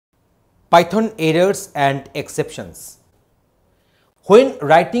Python errors and exceptions. When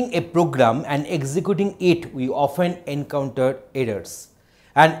writing a program and executing it, we often encounter errors.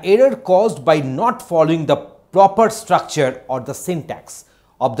 An error caused by not following the proper structure or the syntax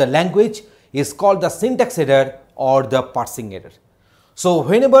of the language is called the syntax error or the parsing error. So,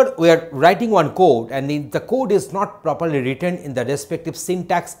 whenever we are writing one code and if the code is not properly written in the respective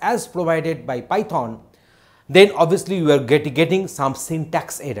syntax as provided by Python, then obviously we are getting some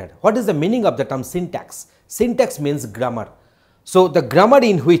syntax error. What is the meaning of the term syntax? Syntax means grammar. So, the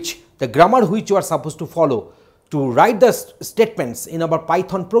grammar which you are supposed to follow to write the statements in our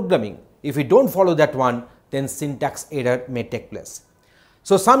Python programming, if you do not follow that one, then syntax error may take place.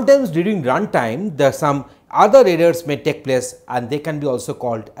 So, sometimes during runtime some other errors may take place and they can be also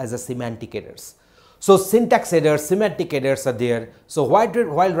called as a semantic errors. So, syntax errors, semantic errors are there. So,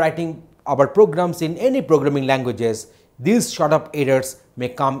 while writing our programs in any programming languages, these sort of errors may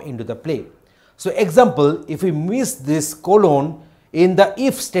come into the play. So, example, if we miss this colon in the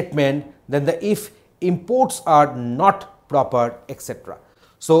if statement, then the if imports are not proper, etc.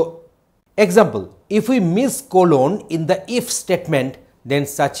 So, example, if we miss colon in the if statement, then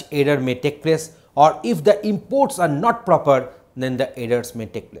such error may take place, or if the imports are not proper, then the errors may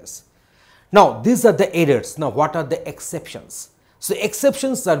take place. Now, these are the errors. Now, what are the exceptions? So,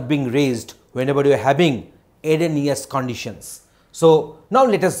 exceptions are being raised whenever you are having erroneous conditions. So, now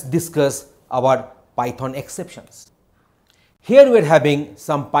let us discuss our Python exceptions. Here we are having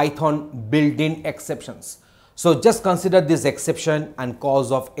some Python built-in exceptions. So, just consider this exception and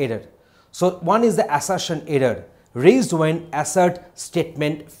cause of error. So, one is the assertion error raised when assert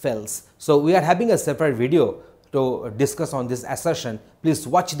statement fails. So, we are having a separate video to discuss on this assertion. Please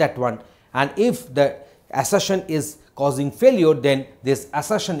watch that one, and if the assertion is causing failure, then this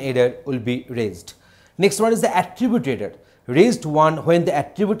assertion error will be raised. Next one is the attribute error raised when the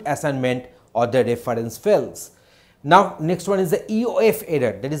attribute assignment or the reference fails. Now, next one is the EOF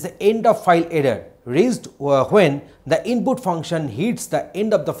error, that is the end of file error raised when the input function hits the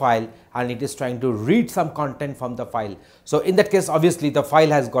end of the file and it is trying to read some content from the file. So, in that case obviously the file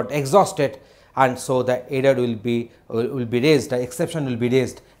has got exhausted, and so the error will be raised, the exception will be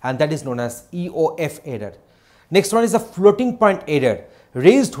raised, and that is known as EOF error. Next one is a floating point error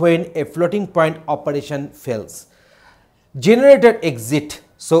raised when a floating point operation fails. Generator exit,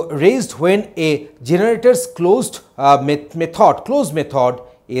 so raised when a generator's closed method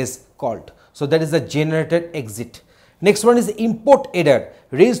is called. So, that is the generator exit. Next one is import error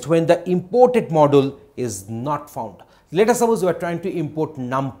raised when the imported module is not found. Let us suppose we are trying to import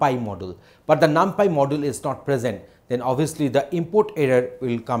NumPy module, but the NumPy module is not present, then obviously the import error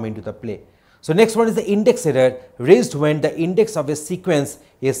will come into the play. So, next one is the index error raised when the index of a sequence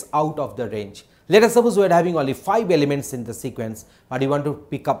is out of the range. Let us suppose we are having only 5 elements in the sequence, but you want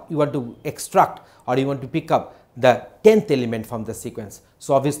to extract or you want to pick up the 10th element from the sequence.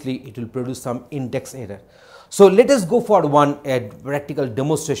 So, obviously it will produce some index error. So, let us go for one practical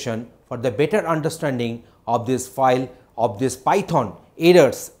demonstration for the better understanding of this file of this Python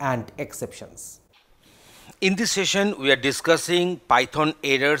errors and exceptions. In this session, we are discussing Python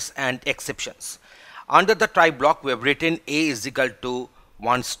errors and exceptions. Under the try block, we have written a is equal to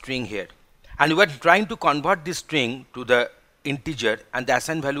one string here, and we are trying to convert this string to the integer, and the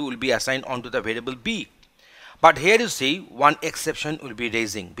assigned value will be assigned onto the variable b. But here you see one exception will be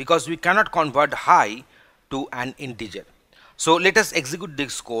raising because we cannot convert high to an integer. So, let us execute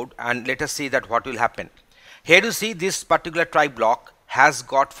this code and let us see that what will happen. Here you see this particular try block has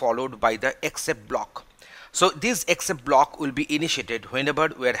got followed by the except block. So, this except block will be initiated whenever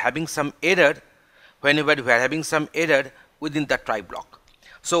we are having some error, within the try block.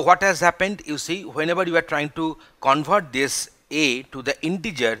 So, what has happened, you see, whenever you are trying to convert this a to the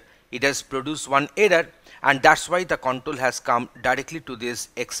integer, it has produced one error, and that is why the control has come directly to this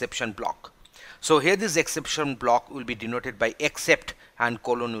exception block. So, here this exception block will be denoted by except and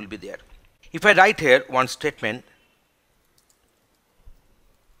colon will be there. If I write here one statement,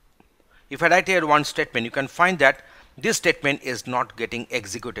 you can find that this statement is not getting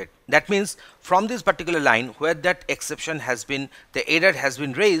executed. That means from this particular line where that exception has been, the error has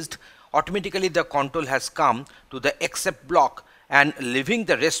been raised, automatically the control has come to the except block and leaving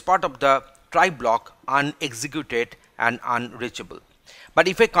the rest part of the try block unexecuted and unreachable. But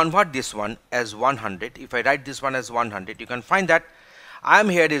if I convert this one as 100, if I write this one as 100, you can find that I am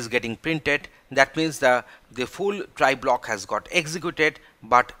here is getting printed. That means the full try block has got executed,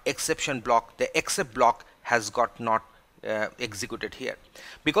 but exception block, the except block has got not executed here,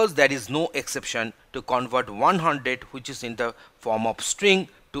 because there is no exception to convert 100, which is in the form of string,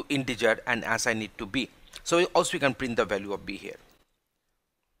 to integer and assign it to b. So also we can print the value of b here.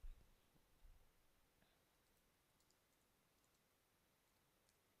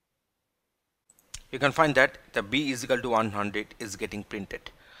 you can find that the b is equal to 100 is getting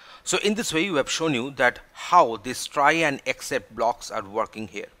printed. So in this way we have shown you that how this try and except blocks are working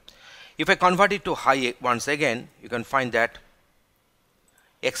here. If I convert it to high once again, you can find that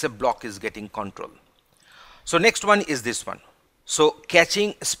except block is getting control. So next one is this one. So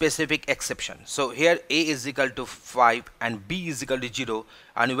catching specific exception. So here a is equal to 5 and b is equal to 0,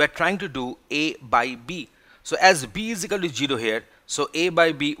 and we are trying to do a by b. So as b is equal to 0 here, so a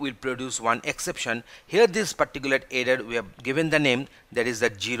by b will produce one exception. Here this particular error we have given the name, that is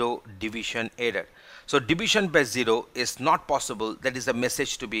the 0 division error. So division by 0 is not possible, that is the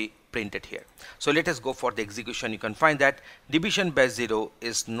message to be printed here. So let us go for the execution. You can find that division by 0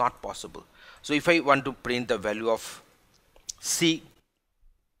 is not possible. So if I want to print the value of C,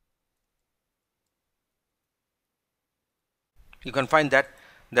 you can find that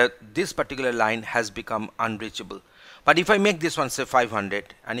this particular line has become unreachable. But if I make this one say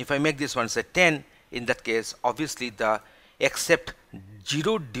 500 and if I make this one say 10, in that case obviously the except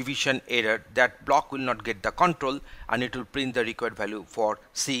 0 division error, that block will not get the control and it will print the required value for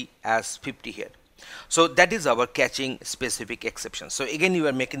C as 50 here. So that is our catching specific exception. So again you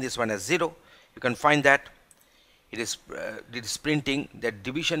are making this one as 0. You can find that it is printing that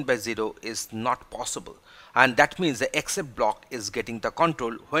division by 0 is not possible, and that means the except block is getting the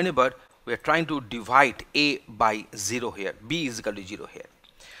control whenever we are trying to divide a by 0 here, b is equal to 0 here.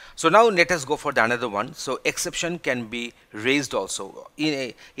 So now let us go for the another one. So exception can be raised also.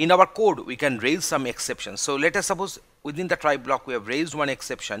 In our code we can raise some exceptions. So let us suppose within the try block we have raised one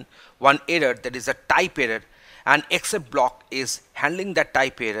exception, one error, that is a type error, and except block is handling that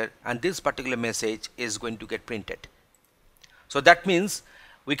type error, and this particular message is going to get printed. So that means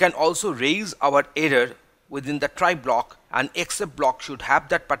we can also raise our error within the try block, and except block should have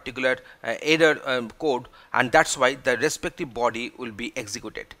that particular error code, and that's why the respective body will be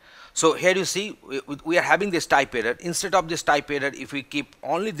executed. So here you see we are having this type error. Instead of this type error, if we keep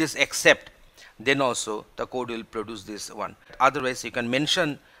only this except, then also the code will produce this one. Otherwise you can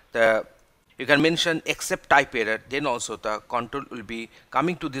mention except type error, then also the control will be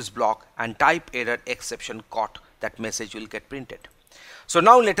coming to this block and type error exception caught, that message will get printed. So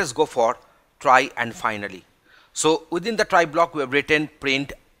now let us go for try and finally. So within the try block we have written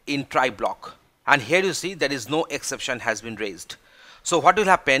print in try block, and here you see there is no exception has been raised. So what will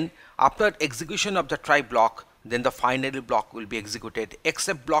happen after execution of the try block, then the finally block will be executed.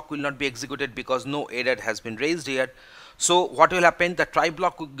 Except block will not be executed because no error has been raised here. So what will happen, the try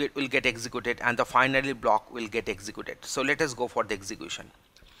block will get executed and the finally block will get executed. So let us go for the execution.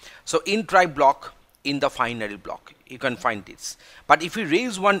 So in try block, in the finally block, you can find this. But if you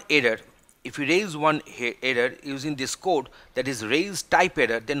raise one error, using this code, that is raise type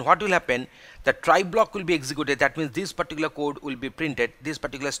error, then what will happen, the try block will be executed. That means this particular code will be printed, this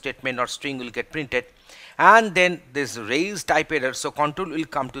particular statement or string will get printed, and then this raise type error, so control will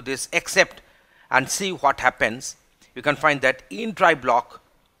come to this except and see what happens. You can find that in try block,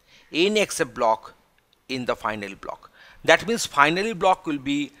 in except block, in the finally block. That means finally block will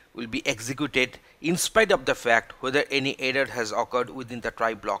be executed in spite of the fact whether any error has occurred within the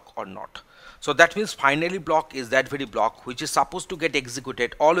try block or not. So that means finally block is that very block which is supposed to get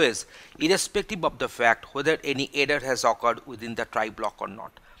executed always, irrespective of the fact whether any error has occurred within the try block or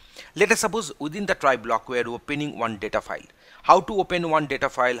not. Let us suppose within the try block we are opening one data file. How to open one data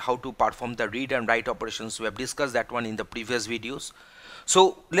file, how to perform the read and write operations, we have discussed that one in the previous videos.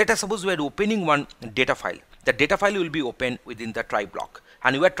 So let us suppose we are opening one data file. The data file will be open within the try block,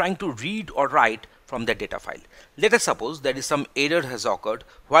 and we are trying to read or write from the data file. Let us suppose there is some error has occurred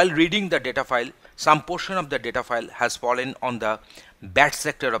while reading the data file. Some portion of the data file has fallen on the bad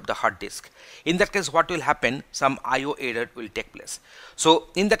sector of the hard disk. In that case what will happen, some IO error will take place. So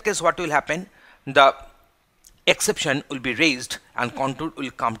in that case what will happen, the exception will be raised and control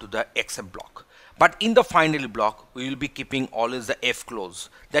will come to the except block. But in the finally block we will be keeping always the F close.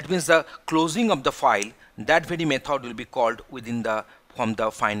 That means the closing of the file, that very method will be called from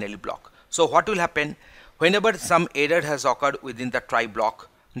the finally block. So what will happen, whenever some error has occurred within the try block,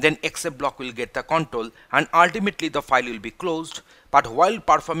 then except block will get the control and ultimately the file will be closed. But while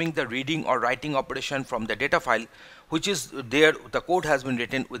performing the reading or writing operation from the data file, which is there, the code has been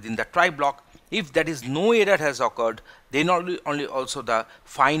written within the try block, if there is no error has occurred, then only also the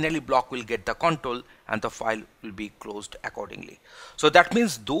finally block will get the control and the file will be closed accordingly. So that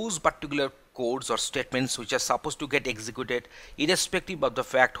means those particular codes or statements which are supposed to get executed irrespective of the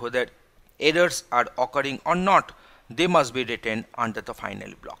fact whether errors are occurring or not, they must be written under the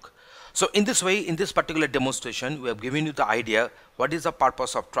finally block. So in this way, in this particular demonstration, we have given you the idea what is the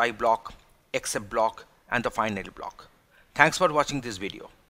purpose of try block, except block and the finally block. Thanks for watching this video.